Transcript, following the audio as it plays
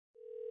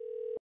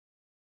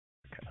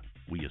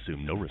We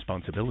assume no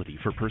responsibility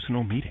for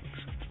personal meetings.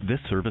 This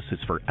service is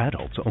for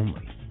adults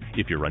only.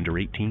 If you're under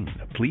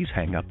 18, please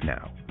hang up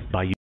now.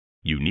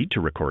 You need to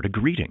record a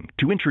greeting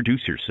to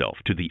introduce yourself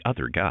to the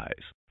other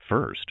guys.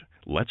 First,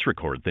 let's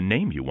record the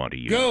name you want to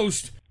use.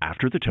 Ghost.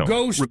 After the tone,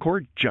 Ghost.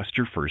 record just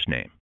your first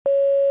name.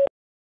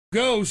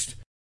 Ghost.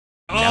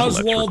 Now let's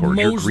Oswald record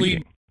your Mosley.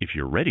 greeting. If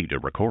you're ready to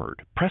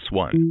record, press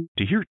 1.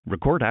 To hear,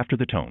 record after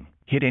the tone.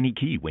 Hit any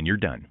key when you're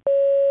done.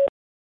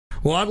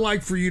 Well, I'd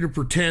like for you to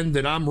pretend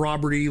that I'm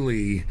Robert E.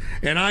 Lee,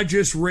 and I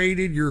just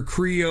raided your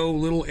Creo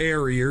little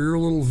area, your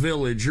little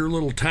village, your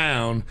little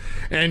town,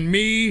 and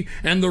me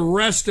and the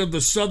rest of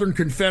the Southern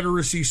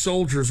Confederacy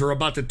soldiers are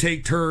about to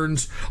take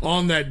turns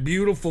on that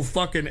beautiful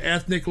fucking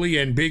ethnically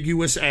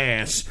ambiguous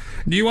ass.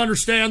 Do you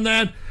understand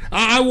that?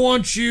 I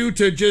want you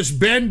to just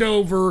bend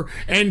over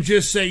and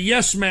just say,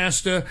 yes,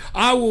 master,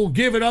 I will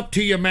give it up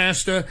to you,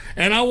 master,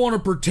 and I want to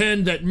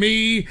pretend that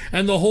me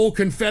and the whole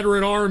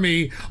Confederate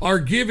Army are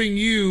giving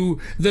you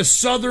the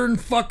Southern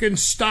fucking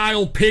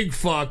style pig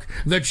fuck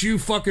that you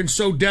fucking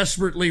so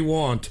desperately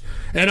want.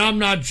 And I'm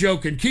not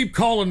joking. Keep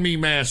calling me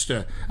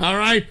master, all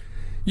right?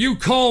 You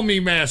call me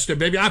master,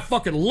 baby. I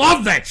fucking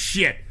love that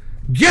shit.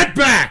 Get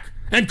back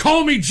and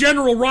call me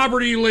General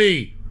Robert E.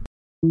 Lee.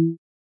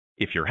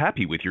 If you're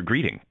happy with your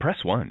greeting,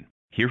 press 1.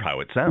 Hear how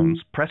it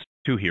sounds, press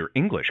 2. To hear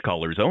English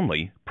callers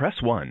only,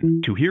 press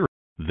 1. To hear,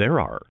 there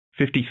are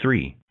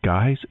 53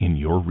 guys in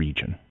your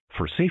region.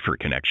 For safer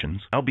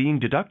connections, now being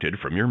deducted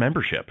from your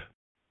membership.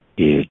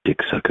 Yeah, dick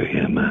sucker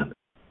here, man.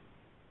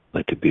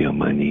 Like to be on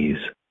my knees.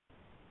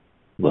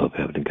 Love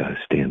having a guy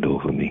stand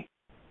over me.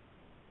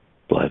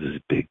 Slide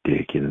his big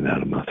dick in and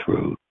out of my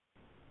throat.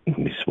 Let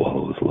me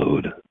swallow his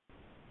load.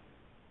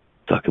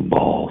 Sucking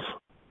balls.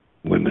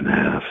 Women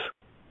halves.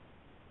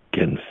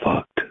 Getting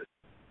fucked.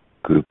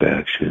 Group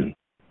action.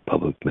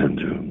 Public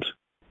men's rooms.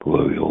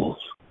 Glory holes.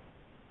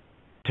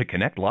 To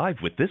connect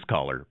live with this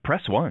caller,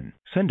 press 1.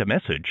 Send a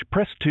message,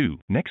 press 2.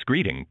 Next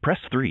greeting, press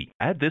 3.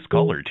 Add this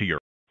caller to your...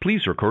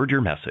 Please record your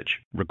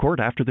message.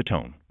 Record after the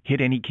tone. Hit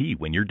any key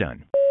when you're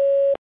done.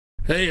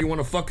 Hey, you want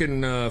to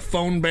fucking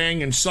phone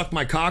bang and suck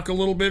my cock a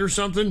little bit or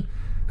something?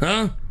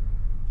 Huh?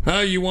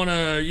 You want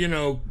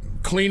to,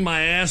 clean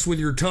my ass with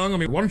your tongue? I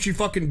mean, why don't you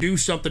fucking do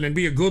something and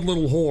be a good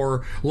little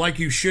whore like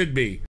you should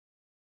be?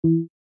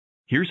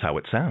 Here's how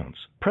it sounds.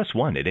 Press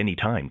 1 at any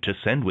time to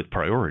send with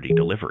priority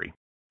delivery.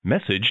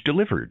 Message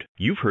delivered.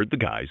 You've heard the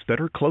guys that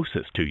are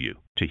closest to you.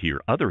 To hear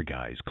other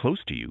guys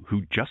close to you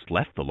who just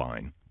left the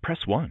line,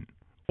 press 1.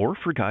 Or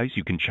for guys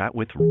you can chat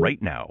with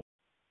right now.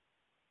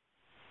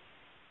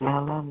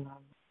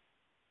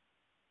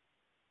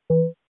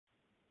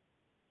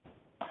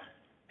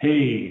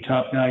 Hey,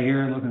 top guy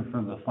here, looking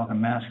for the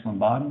fucking masculine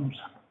bottoms.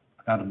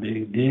 Got a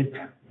big dick.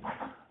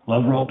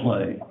 Love role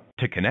play.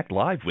 To connect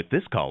live with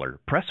this caller,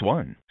 press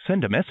 1.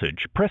 Send a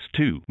message, press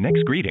 2.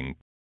 Next greeting.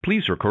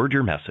 Please record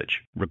your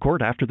message.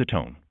 Record after the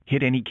tone.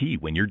 Hit any key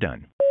when you're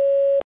done.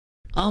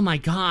 Oh my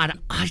God,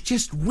 I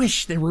just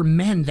wish there were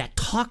men that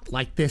talked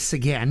like this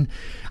again.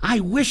 I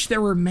wish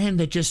there were men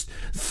that just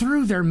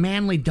threw their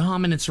manly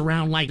dominance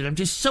around like that. I'm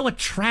just so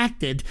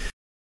attracted.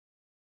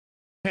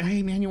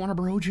 Hey man, you want a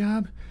bro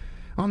job?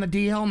 On the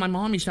DL, my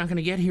mommy's not going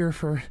to get here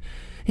for,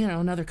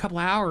 another couple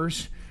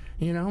hours.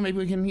 Maybe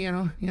we can,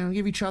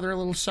 give each other a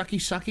little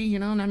sucky,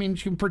 and I mean,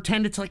 you can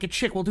pretend it's like a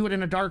chick. We'll do it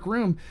in a dark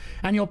room,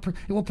 and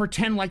we'll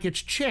pretend like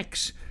it's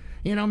chicks.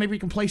 Maybe we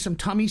can play some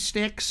tummy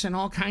sticks and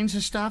all kinds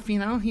of stuff,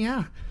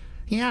 Yeah,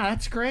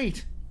 that's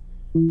great.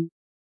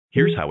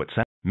 Here's how it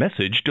sounds.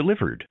 Message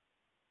delivered.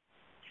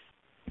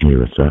 Hey,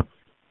 what's up?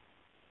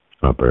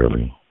 Up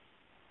early.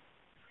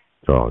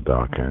 Tall,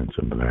 dark,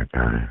 handsome black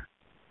guy.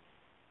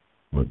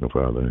 Looking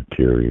for other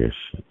curious.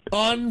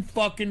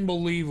 Unfucking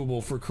believable,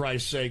 for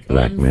Christ's sake.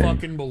 Black man.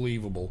 Unfucking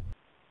believable.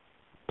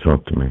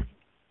 Talk to me.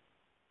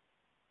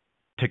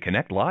 To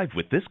connect live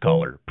with this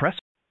caller, press...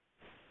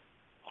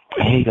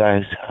 Hey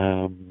guys,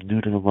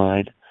 new to the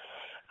line.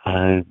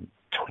 I'm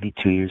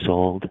 22 years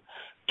old,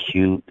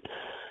 cute,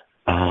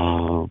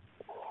 blue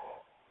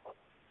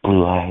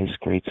eyes,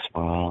 great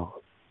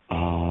smile,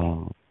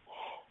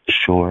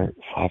 short,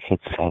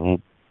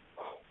 5'7",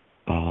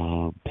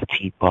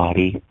 petite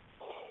body,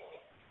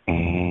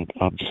 and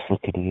I'm just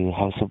looking to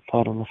have some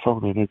fun on the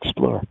phone and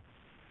explore.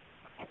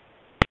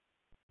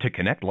 To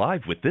connect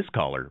live with this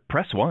caller,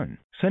 press 1.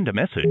 Send a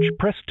message,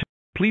 press 2.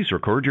 Please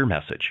record your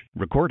message.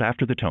 Record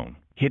after the tone.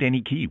 Hit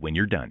any key when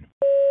you're done.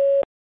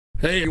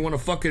 Hey, you want to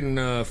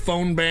fucking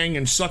phone bang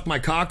and suck my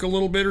cock a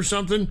little bit or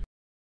something?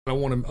 I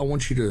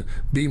want you to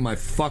be my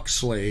fuck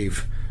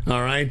slave,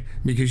 all right?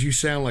 Because you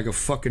sound like a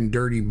fucking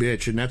dirty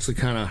bitch, and that's the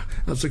kind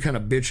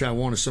of bitch I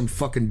want, is some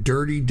fucking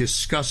dirty,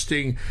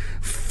 disgusting,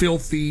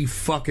 filthy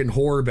fucking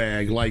whore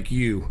bag like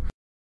you.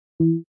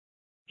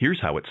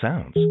 Here's how it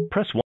sounds.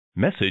 Press 1.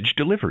 Message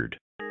delivered.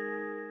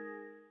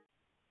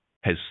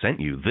 Has sent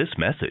you this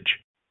message.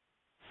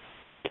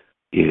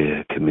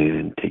 Yeah, come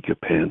in, take your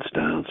pants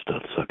down,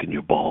 start sucking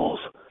your balls.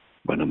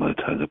 Run my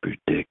tongue up your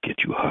dick,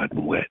 get you hard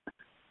and wet.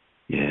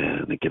 Yeah,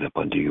 and then get up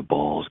under your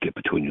balls, get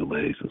between your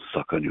legs, and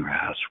suck on your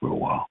ass for a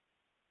while.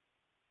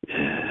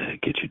 Yeah,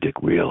 get your dick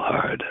real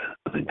hard,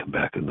 and then come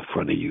back in the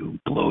front of you,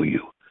 blow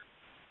you,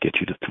 get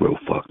you to throw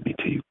fuck me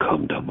till you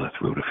come down my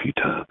throat a few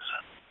times.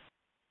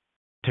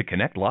 To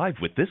connect live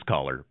with this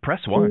caller,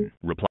 press 1.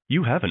 Reply.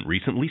 You haven't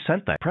recently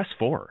sent that. Press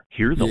 4.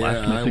 Hear the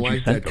last message I like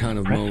you sent that kind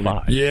them. of Press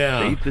moment. 5. Yeah,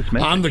 Save this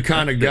message. I'm the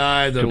kind Press of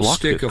guy 6. that'll To block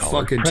stick a this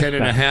caller, fucking press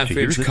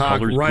 10.5-inch this cock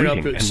caller's right up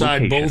greeting and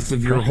inside location. both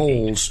of your Press 8.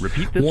 holes,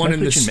 Repeat this one in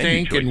the message and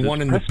menu stink and choices.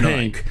 one in the Press 9.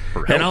 pink, For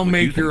and help I'll with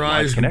make using your the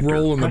live eyes connector,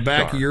 roll in the press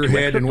back star. of your To head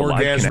exit and the live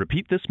orgasm.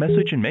 Repeat this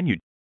message and menu.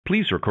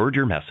 Please record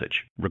your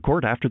message.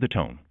 Record after the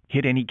tone.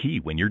 Hit any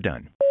key when you're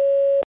done.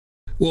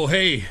 Well,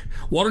 hey,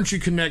 why don't you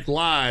connect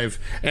live,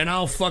 and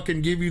I'll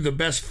fucking give you the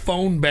best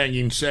phone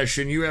banging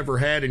session you ever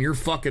had in your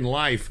fucking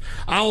life.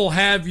 I'll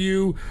have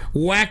you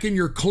whacking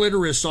your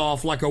clitoris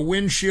off like a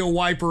windshield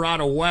wiper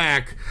out of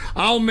whack.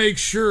 I'll make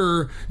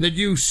sure that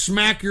you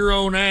smack your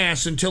own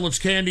ass until it's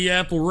candy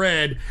apple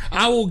red.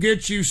 I will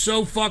get you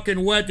so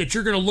fucking wet that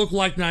you're gonna look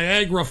like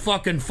Niagara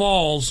fucking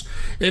Falls.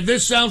 If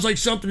this sounds like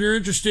something you're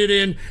interested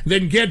in,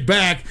 then get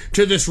back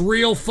to this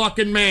real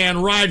fucking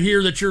man right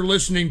here that you're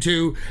listening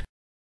to.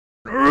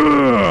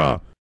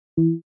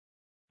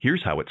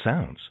 Here's how it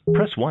sounds.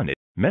 Press 1.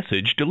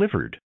 Message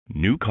delivered.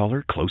 New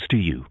caller close to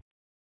you.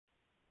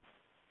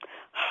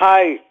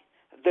 Hi,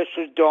 this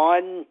is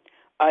Dawn.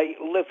 I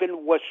live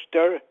in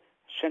Worcester.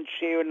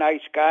 Sincere,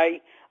 nice guy.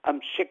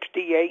 I'm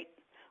 68.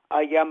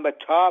 I am a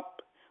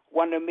top.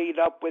 Want to meet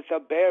up with a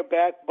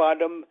bareback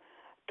bottom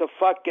to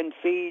fucking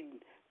feed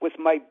with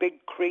my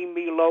big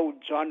creamy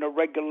loads on a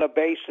regular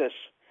basis.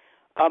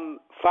 5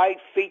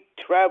 feet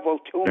travel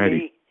to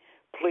me.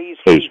 Please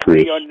leave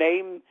me your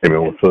name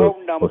and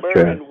phone number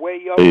and where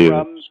you're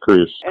from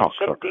and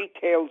some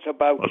details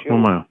about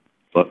you.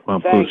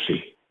 Thanks.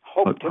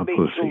 Hope to meet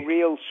you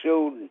real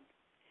soon.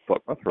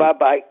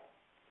 Bye-bye.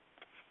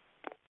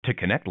 To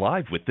connect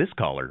live with this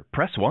caller,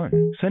 press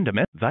 1. Send a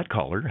message. That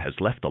caller has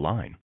left the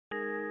line.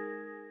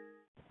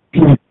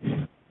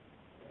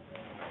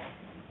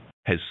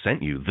 Has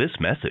sent you this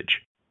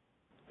message.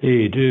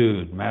 Hey,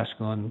 dude,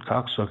 masculine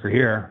cocksucker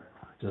here.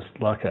 Just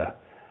like a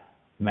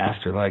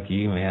master like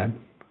you, man.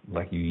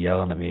 Like you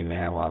yelling at me,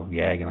 man, while I'm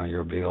gagging on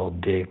your big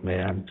old dick,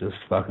 man. Just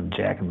fucking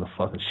jacking the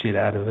fucking shit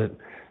out of it.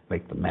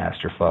 Make the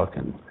master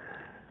fucking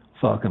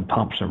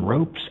pump some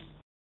ropes.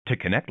 To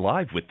connect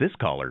live with this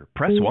caller,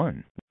 press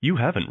 1. You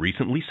haven't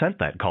recently sent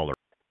that caller.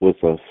 With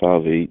a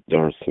 5'8",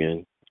 dark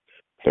skin,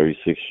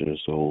 36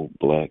 years old,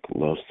 black,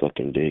 love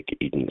sucking dick,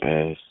 eating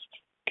ass,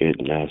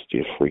 getting nasty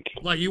and freaky.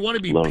 Like you want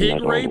to be Love pig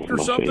that all raped over or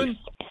my something?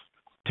 face.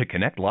 To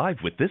connect live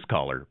with this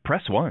caller,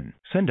 press 1.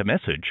 Send a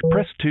message,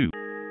 press 2.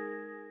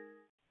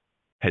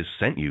 Has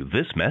sent you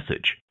this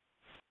message.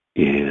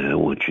 Yeah, I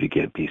want you to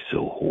get me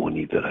so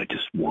horny that I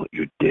just want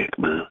your dick,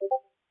 man.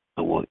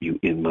 I want you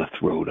in my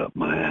throat, up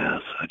my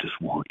ass. I just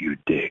want your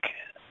dick.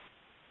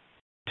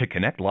 To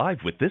connect live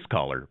with this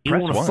caller, You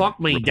press wanna 1. fuck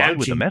me, Reply don't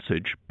with you? a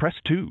message, press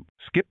 2.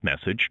 Skip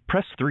message,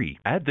 press 3.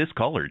 Add this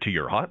caller to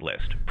your hot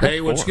list. Press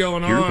Hey, what's 4.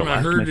 going Here's the on? I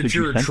last heard that message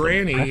you're a you sent them.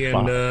 tranny, Press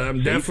and 5. I'm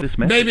Save definitely... this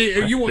message. Baby,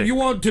 Press you 6.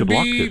 want to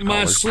block be this my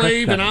caller,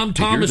 slave, press and 7. I'm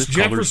To hear Thomas this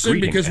caller's Jefferson,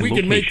 greeting because we and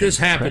can make location, this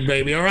happen, press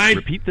baby, 8. all right?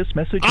 Repeat this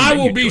message. I and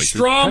will menu be choices.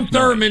 Strom Press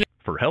 9. Thurmond.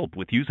 For help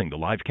with using the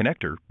live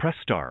connector, press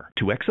star.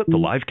 To exit the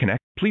live connect,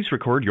 please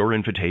record your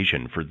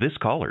invitation for this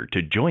caller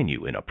to join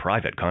you in a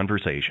private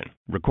conversation.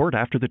 Record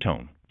after the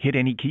tone. Hit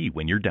any key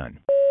when you're done.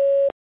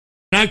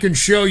 I can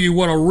show you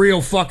what a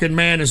real fucking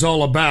man is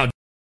all about.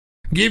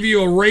 Give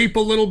you a rape a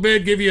little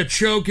bit, give you a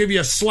choke, give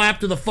you a slap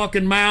to the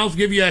fucking mouth,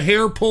 give you a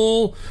hair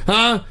pull,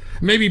 huh?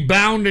 Maybe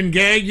bound and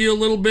gag you a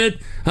little bit,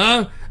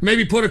 huh?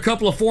 Maybe put a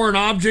couple of foreign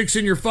objects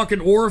in your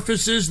fucking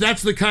orifices.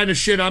 That's the kind of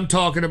shit I'm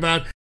talking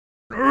about.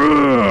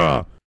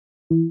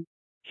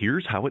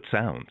 Here's how it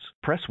sounds.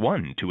 Press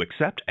 1 to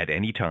accept at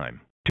any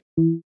time.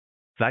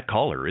 That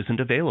caller isn't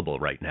available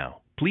right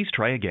now. Please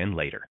try again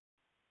later.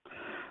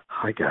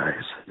 Hi,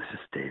 guys. This is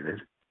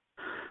David.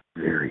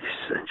 Very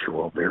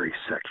sensual, very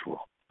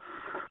sexual.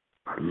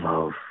 I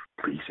love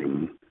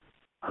pleasing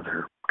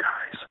other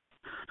guys.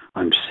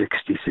 I'm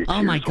 66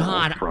 Oh my years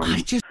God, old from I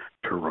just...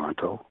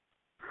 Toronto.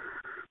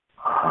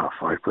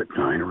 5'9",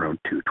 around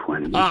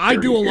 220. I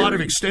do a very lot of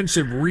hairy,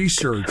 extensive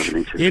research 7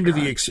 inches into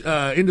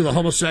cut. the I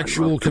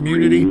homosexual love to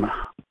community. ream.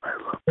 I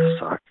love to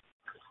suck.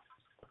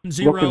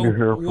 Zero, Looking to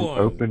hear from one,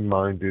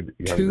 open-minded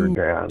younger 2,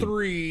 dads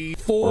 3, or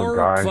 4,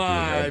 guys who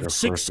had their 5,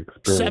 6, first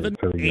experience 7,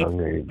 at a 8,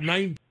 young age.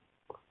 9.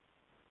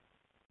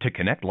 To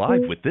connect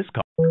live with this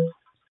caller,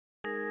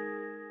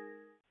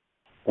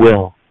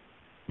 Will,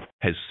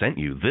 has sent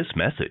you this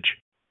message.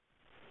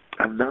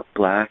 I'm not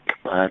black,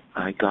 but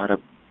I got a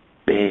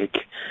big,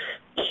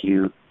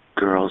 cute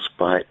girl's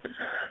butt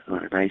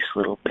with a nice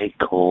little big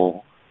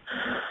hole,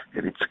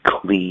 and it's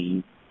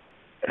clean,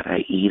 and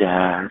I eat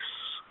ass,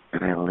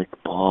 and I lick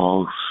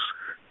balls,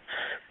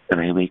 and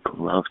I make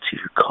love to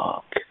your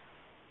cock.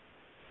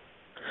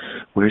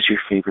 Where's your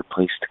favorite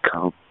place to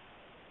come?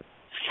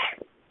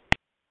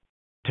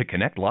 To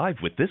connect live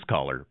with this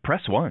caller,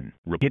 press 1.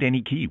 Hit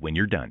any key when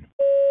you're done.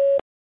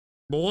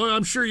 Boy,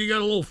 I'm sure you got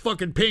a little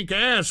fucking pink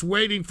ass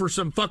waiting for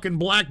some fucking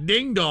black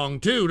ding-dong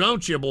too,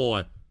 don't you,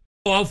 boy?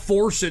 I'll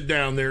force it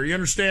down there. You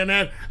understand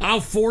that? I'll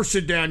force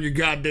it down your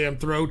goddamn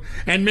throat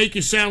and make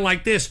you sound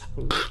like this.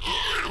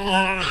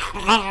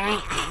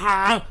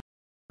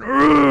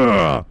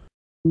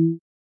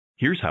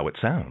 Here's how it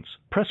sounds.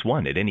 Press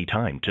 1 at any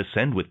time to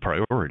send with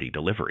priority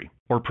delivery,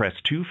 or press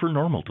 2 for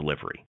normal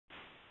delivery.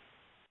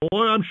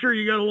 Boy, I'm sure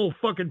you got a little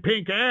fucking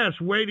pink ass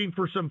waiting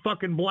for some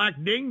fucking black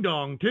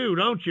ding-dong too,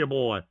 don't you,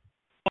 boy?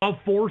 I'll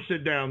force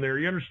it down there.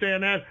 You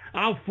understand that?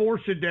 I'll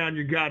force it down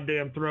your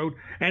goddamn throat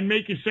and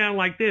make you sound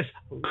like this.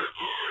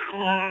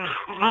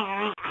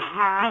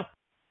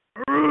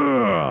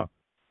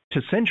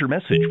 To send your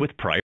message with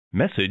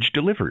message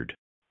delivered.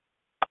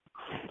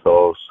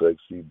 Tall,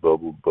 sexy,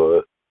 bubble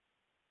butt.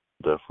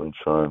 Definitely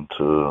trying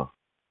to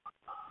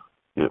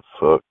get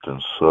fucked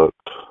and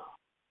sucked.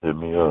 Hit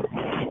me up.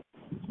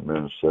 I'm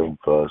in the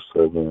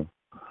 757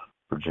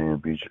 Virginia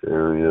Beach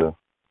area.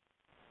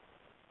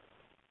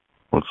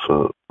 What's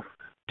up?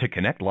 To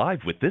connect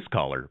live with this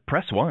caller,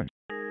 press 1.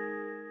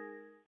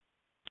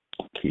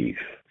 Keith,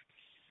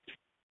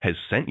 Has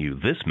sent you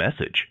this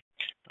message.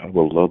 I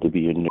would love to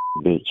be a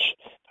bitch.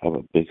 Have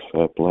a big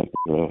fat black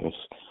ass.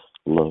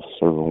 Love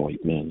serving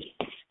white men.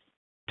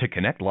 To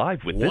connect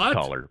live with this What?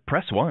 caller,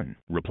 press 1.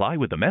 Reply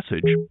with a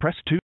message, press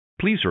 2.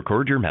 Please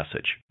record your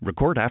message.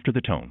 Record after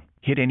the tone.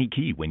 Hit any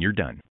key when you're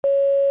done.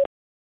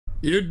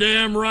 You're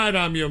damn right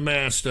I'm your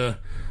master.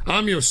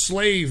 I'm your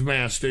slave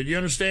master. You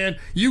understand?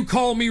 You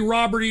call me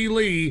Robert E.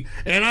 Lee,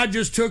 and I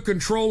just took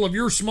control of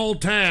your small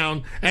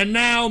town, and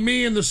now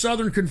me and the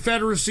Southern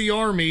Confederacy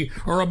Army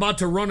are about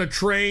to run a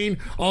train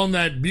on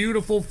that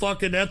beautiful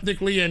fucking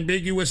ethnically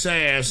ambiguous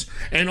ass,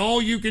 and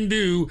all you can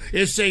do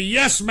is say,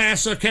 yes,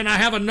 massa, can I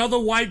have another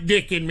white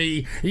dick in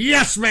me?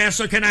 Yes,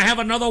 massa, can I have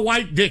another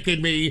white dick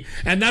in me?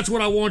 And that's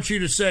what I want you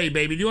to say,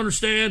 baby. Do you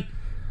understand?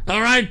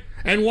 All right?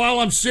 And while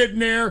I'm sitting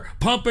there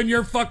pumping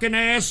your fucking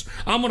ass,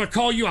 I'm gonna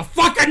call you a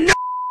fucking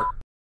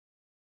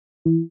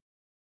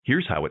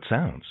Here's how it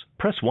sounds.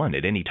 Press 1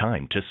 at any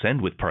time to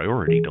send with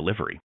priority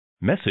delivery.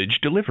 Message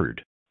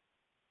delivered.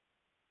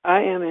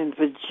 I am in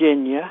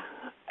Virginia.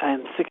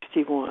 I'm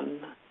 61,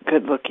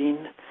 good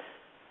looking,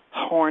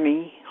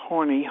 horny.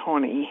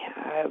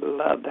 I'd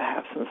love to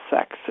have some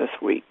sex this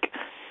week.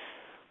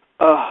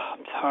 Oh,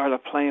 I'm tired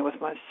of playing with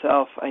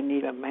myself. I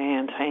need a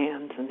man's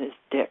hands and his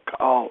dick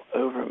all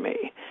over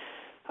me.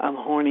 I'm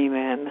horny,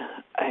 man.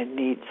 I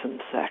need some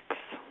sex.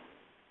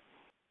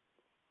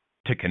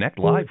 To connect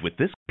live with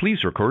this,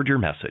 please record your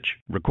message.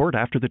 Record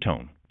after the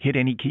tone. Hit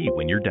any key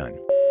when you're done.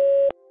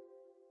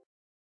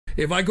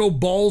 If I go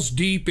balls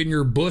deep in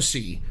your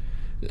bussy,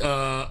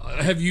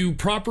 have you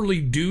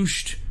properly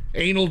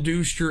anal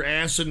douched your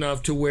ass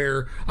enough to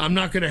where I'm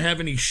not going to have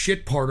any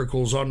shit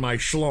particles on my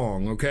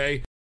schlong,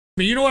 okay?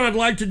 But you know what I'd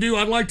like to do?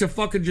 I'd like to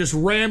fucking just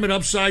ram it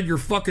upside your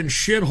fucking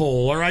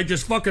shithole, all right?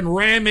 Just fucking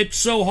ram it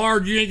so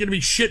hard you ain't gonna be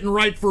shitting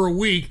right for a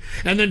week,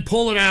 and then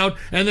pull it out,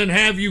 and then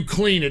have you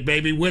clean it,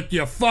 baby, with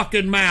your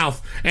fucking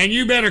mouth. And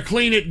you better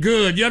clean it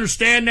good. You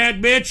understand that,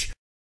 bitch?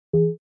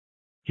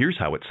 Here's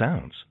how it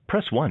sounds.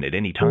 Press 1 at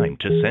any time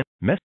to send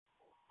message.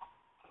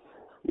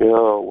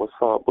 Yo, what's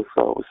up?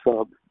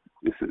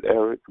 This is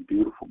Eric,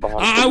 beautiful body.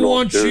 I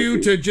want you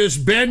to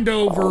just bend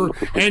over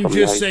and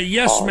just say,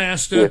 yes,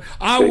 master,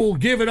 I will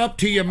give it up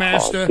to you,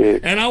 master,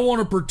 and I want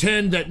to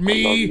pretend that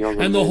me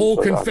and the whole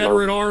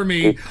Confederate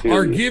Army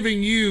are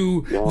giving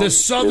you the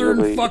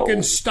Southern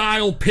fucking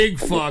style pig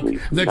fuck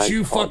that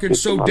you fucking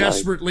so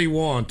desperately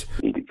want.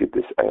 Need to get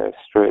this ass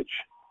stretched.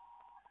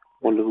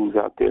 Wonder who's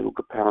out there who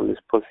could pound this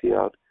pussy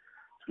out.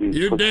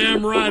 You're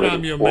damn right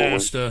I'm your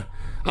master.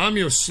 I'm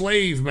your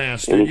slave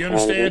master, you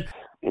understand?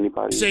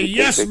 Anybody say,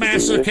 yes,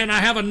 master, can I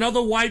have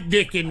another white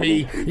dick in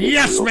me?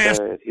 Yes,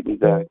 master.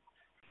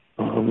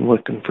 I'm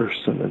looking for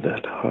some of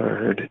that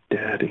hard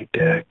daddy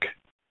dick.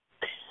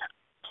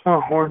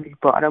 A horny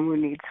bottom who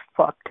needs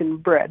fucking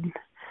bread.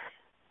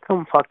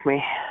 Come fuck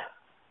me.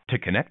 To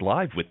connect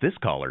live with this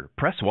caller,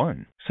 press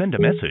 1. Send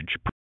a message.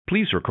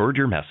 Please record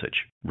your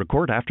message.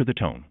 Record after the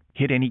tone.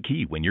 Hit any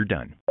key when you're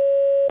done.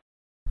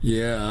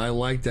 Yeah, I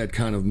like that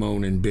kind of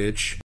moaning,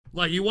 bitch.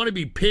 Like, you want to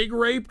be pig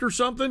raped or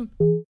something?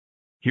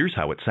 Here's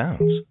how it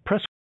sounds.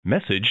 Press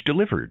message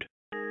delivered.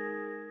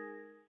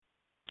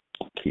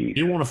 Keith.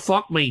 You want to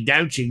fuck me,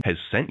 don't you? Has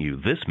sent you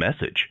this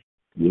message.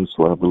 Yes,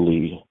 I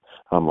believe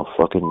I'm a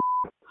fucking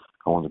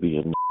I want to be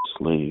a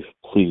slave.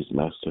 Please,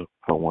 master,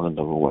 I want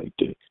another white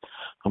dick.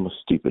 I'm a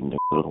stupid nigga.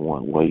 I don't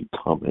want white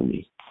cum in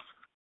me.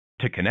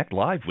 To connect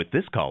live with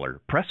this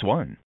caller, press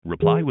 1.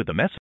 Reply with a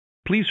message.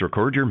 Please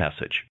record your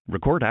message.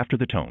 Record after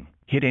the tone.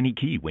 Hit any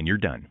key when you're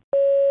done.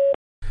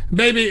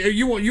 Baby,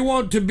 you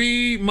want to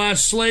be my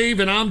slave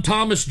and I'm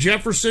Thomas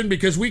Jefferson,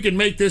 because we can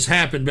make this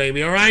happen,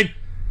 baby, all right?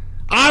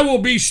 I will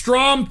be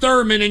Strom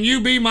Thurmond and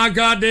you be my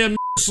goddamn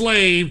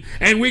slave,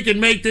 and we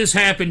can make this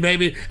happen,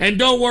 baby. And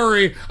don't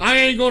worry, I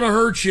ain't gonna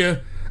hurt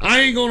you.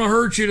 I ain't gonna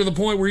hurt you to the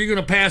point where you're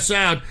gonna pass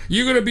out.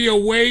 You're gonna be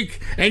awake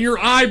and your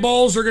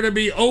eyeballs are gonna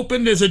be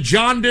opened as a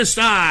jaundiced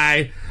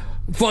eye,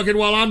 fucking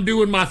while I'm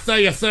doing my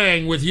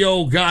thing with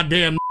yo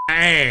goddamn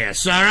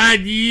ass, all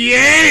right?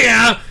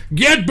 Yeah!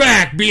 Get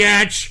back,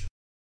 biatch!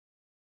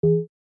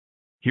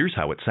 Here's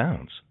how it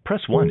sounds.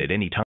 Press 1 at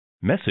any time.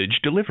 Message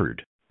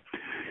delivered.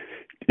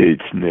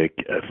 It's Nick,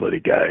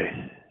 athletic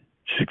guy,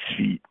 6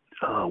 feet,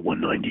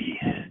 190.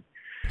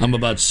 I'm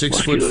about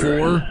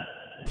 6'4".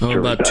 I'm German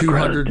about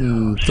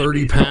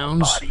 230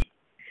 pounds.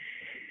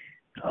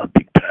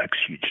 Big backs,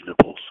 huge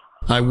nipples.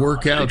 I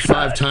work out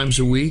 5 times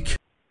a week.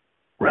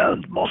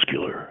 Round,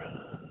 muscular,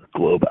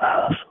 globe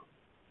ass.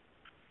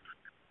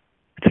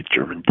 It's a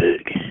German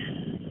dick.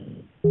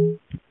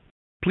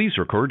 Please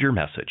record your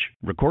message.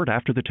 Record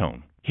after the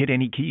tone. Hit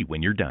any key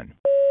when you're done.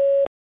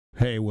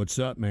 Hey, what's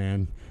up,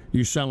 man?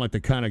 You sound like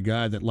the kind of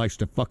guy that likes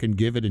to fucking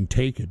give it and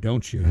take it,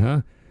 don't you,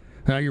 huh?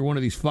 You're one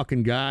of these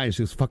fucking guys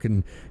who's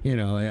fucking,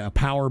 a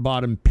power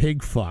bottom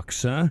pig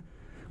fucks, huh?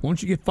 Why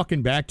don't you get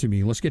fucking back to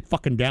me? Let's get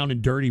fucking down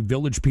and dirty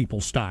village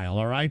people style,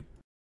 all right?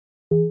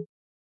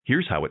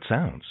 Here's how it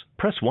sounds.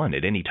 Press 1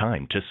 at any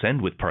time to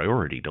send with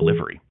priority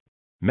delivery.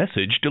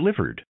 Message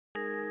delivered.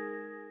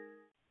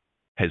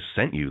 Has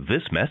sent you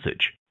this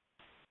message.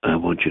 I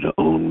want you to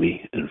own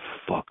me and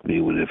fuck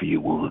me whenever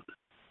you want.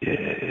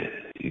 Yeah,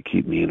 you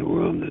keep me in a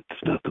room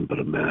that's nothing but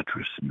a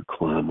mattress, and you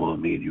climb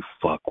on me and you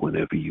fuck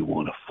whenever you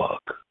want to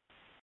fuck.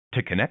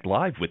 To connect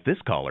live with this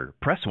caller,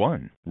 press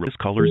 1. This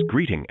caller's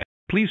greeting.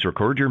 Please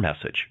record your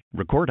message.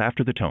 Record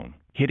after the tone.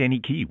 Hit any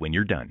key when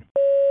you're done.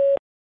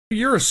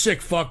 You're a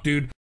sick fuck,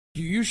 dude.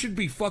 You should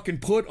be fucking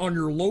put on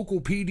your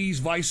local PD's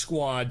Vice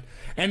Squad,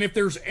 and if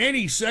there's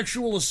any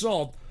sexual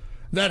assault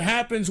that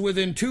happens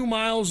within 2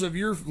 miles of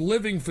your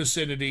living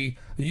vicinity,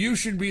 you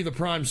should be the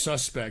prime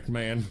suspect,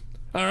 man.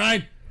 All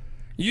right?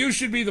 You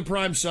should be the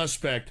prime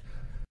suspect.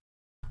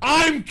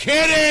 I'm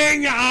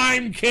kidding!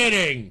 I'm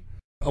kidding!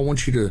 I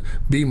want you to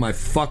be my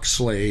fuck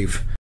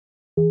slave.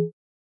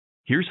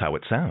 Here's how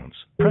it sounds.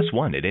 Press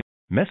 1 at any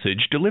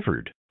message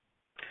delivered.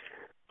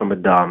 I'm a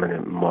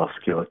dominant,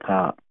 muscular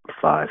top,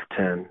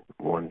 5'10",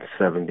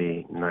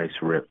 170, nice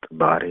ripped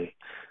body,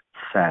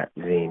 fat,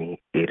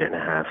 veiny,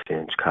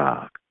 8.5-inch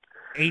cock.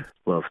 8.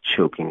 Love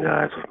choking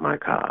guys with my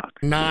cock.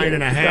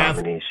 9.5.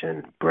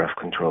 Domination, breath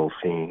control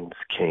scenes,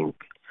 kink,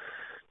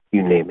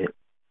 you name it.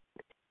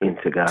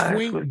 Into guys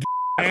Twink with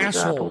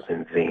asshole. apples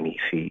and veiny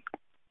feet.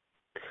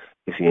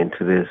 If you're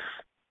into this,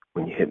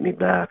 when you hit me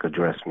back,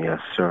 address me as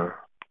sir.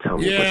 Tell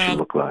me what you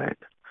look like.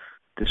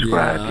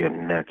 Describe your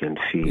neck and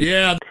feet.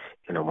 Yeah.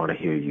 And I want to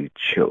hear you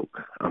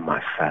choke on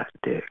my fat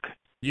dick.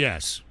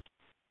 Yes.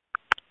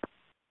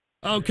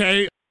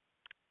 Okay.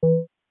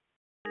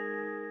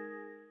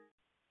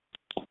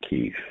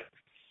 Keith.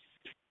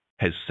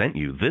 Has sent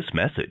you this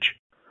message.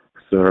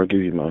 Sir, I'll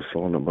give you my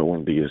phone number. I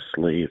want to be a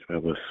slave. I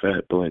have a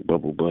fat black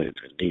bubble butt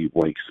and need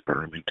white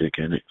sperm and dick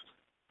in it.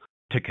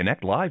 To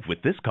connect live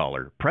with this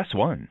caller, press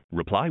 1.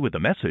 Reply with a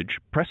message,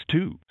 press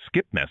 2.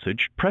 Skip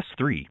message, press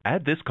 3.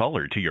 Add this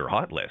caller to your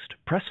hot list,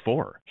 press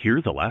 4.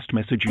 Hear the last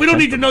message you We don't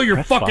sent need to them, know your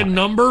press fucking 5.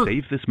 number.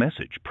 Save this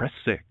message, press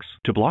 6.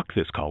 To block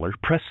this caller,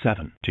 press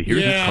 7. To hear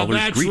this caller's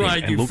that's greeting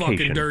right, and you location,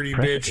 fucking dirty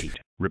press bitch. 8.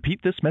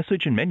 Repeat this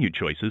message and menu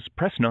choices,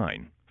 press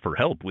 9. For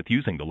help with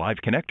using the live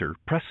connector,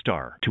 press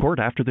star. To record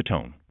after the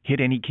tone, hit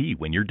any key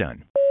when you're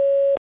done.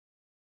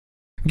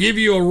 Give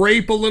you a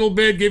rape a little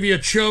bit, give you a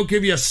choke,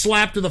 give you a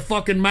slap to the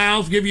fucking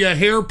mouth, give you a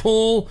hair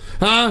pull,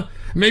 huh?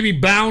 Maybe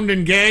bound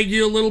and gag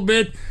you a little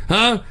bit,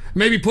 huh?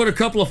 Maybe put a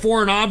couple of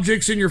foreign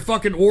objects in your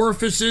fucking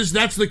orifices.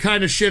 That's the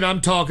kind of shit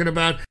I'm talking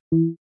about.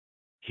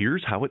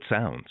 Here's how it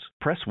sounds.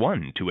 Press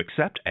 1 to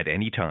accept at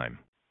any time.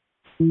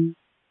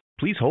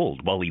 Please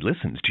hold while he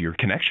listens to your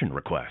connection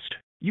request.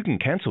 You can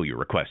cancel your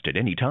request at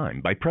any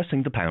time by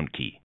pressing the pound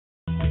key.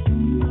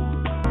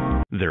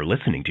 They're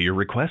listening to your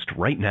request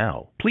right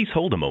now. Please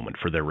hold a moment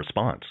for their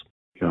response.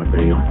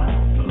 Goddamn.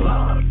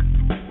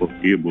 Well,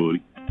 yeah,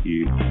 buddy.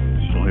 Yeah.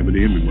 Don't have it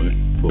in me,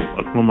 man. Well,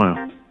 fuck my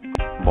mouth.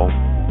 Come on.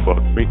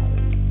 Fuck me.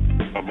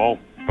 Come on.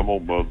 Come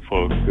on,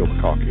 motherfucker. Feel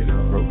the cock in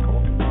my throat.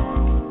 Come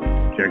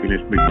on. Checking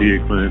this big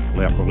dick, man.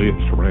 Lap my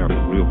lips around it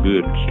real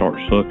good and start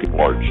sucking.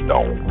 Large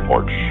dome.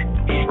 Large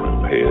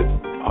shrimp head.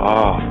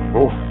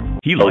 Oof.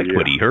 He liked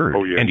what he heard,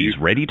 and he's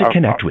ready to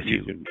connect with you.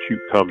 You can shoot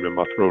cum in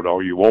my throat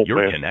all you want,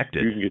 You're man.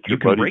 connected. You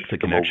can break the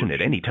connection at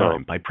any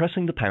time by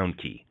pressing the pound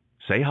key.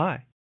 Say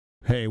hi.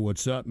 Hey,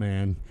 what's up,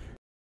 man?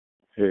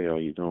 Hey, how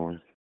you doing?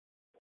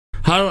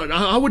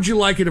 How would you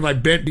like it if I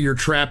bent your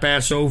trap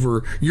ass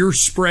over, your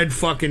spread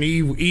fucking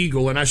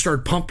eagle, and I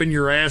start pumping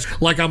your ass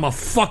like I'm a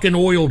fucking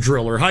oil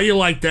driller? How you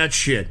like that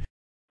shit?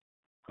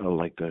 I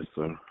like that,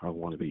 sir. I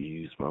want to be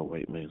used by a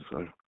white man,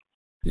 sir.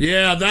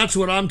 Yeah, that's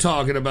what I'm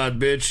talking about,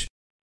 bitch.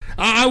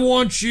 I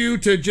want you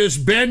to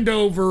just bend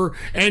over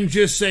and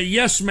just say,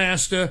 yes,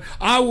 master,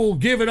 I will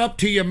give it up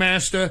to you,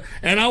 master,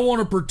 and I want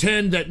to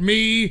pretend that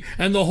me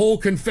and the whole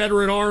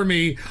Confederate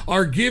Army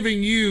are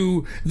giving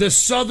you the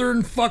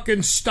southern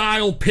fucking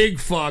style pig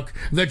fuck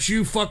that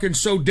you fucking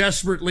so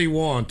desperately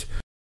want.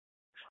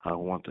 I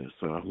want that,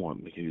 sir. I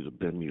want you to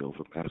bend me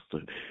over,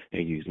 master,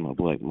 and use my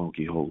black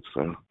monkey hold,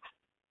 sir.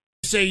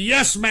 Say,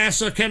 yes,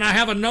 massa, can I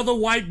have another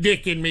white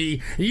dick in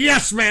me?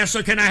 Yes,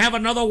 massa, can I have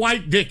another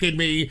white dick in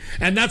me?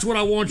 And that's what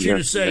I want you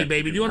to say,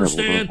 baby. Do you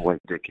understand? White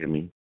dick in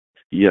me.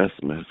 Yes,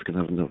 master. Can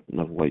I have enough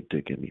white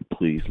dick in me,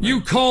 please? Master? You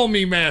call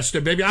me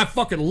master, baby. I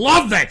fucking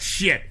love that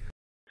shit.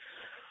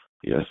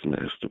 Yes,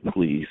 master.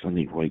 Please. I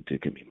need white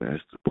dick in me,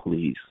 master.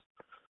 Please.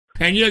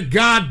 And you're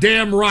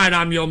goddamn right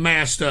I'm your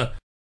master.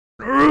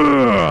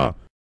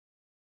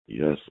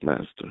 Yes,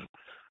 master.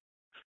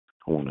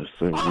 I want to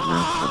serve you,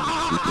 master.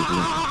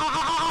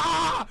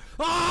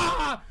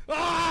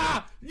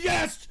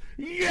 Yes,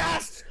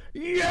 yes,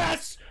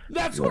 yes.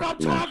 That's yes, what I'm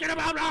talking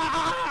master. about.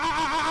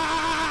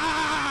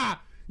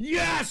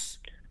 Yes.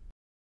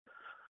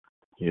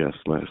 Yes,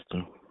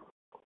 master.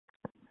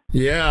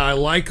 Yeah, I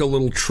like a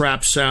little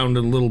trap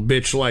sounding little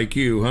bitch like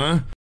you,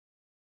 huh?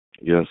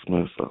 Yes,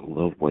 master. I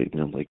love white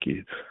men like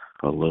you.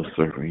 I love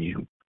serving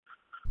you.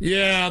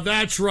 Yeah,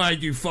 that's right,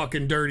 you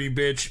fucking dirty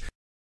bitch.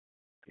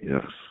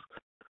 Yes.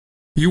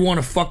 You want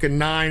a fucking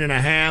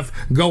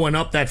 9.5 going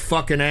up that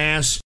fucking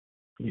ass?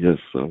 Yes,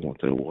 I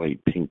want that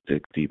white pink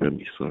dick deep in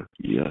me, sir.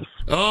 Yes.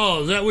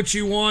 Oh, is that what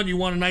you want? You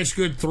want a nice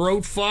good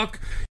throat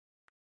fuck?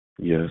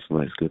 Yes,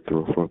 nice good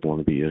throw fuck. Want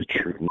to be a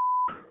true.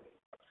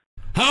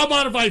 How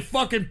about if I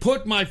fucking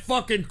put my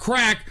fucking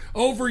crack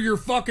over your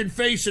fucking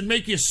face and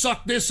make you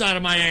suck this out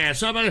of my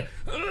ass? How about it?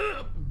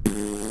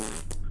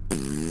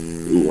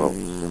 Ooh,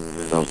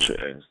 out your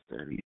ass,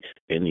 daddy.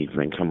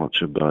 Anything come out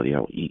your body,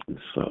 I'll eat and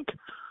suck.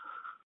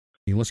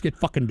 Let's get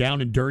fucking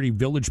down and dirty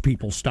village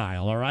people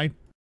style, all right?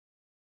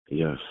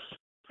 Yes.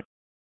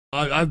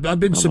 I've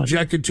been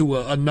subjected to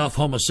enough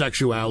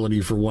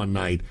homosexuality for one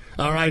night,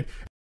 all right?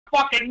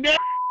 Fucking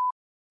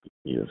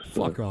Yes.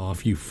 Fuck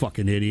off, you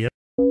fucking idiot.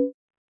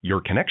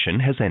 Your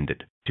connection has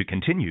ended. To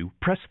continue,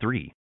 press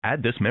 3.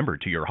 Add this member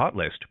to your hot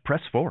list,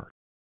 press 4.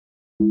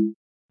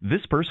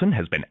 This person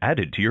has been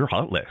added to your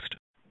hot list.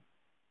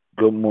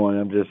 Good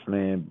morning. I'm just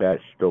laying back,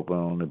 stroking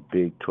on the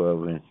big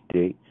 12-inch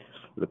dick,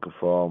 looking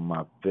for all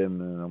my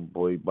feminine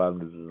boy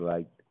bottoms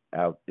like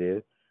out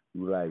there.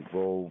 You like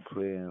role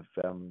playing,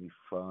 family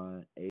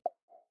fun,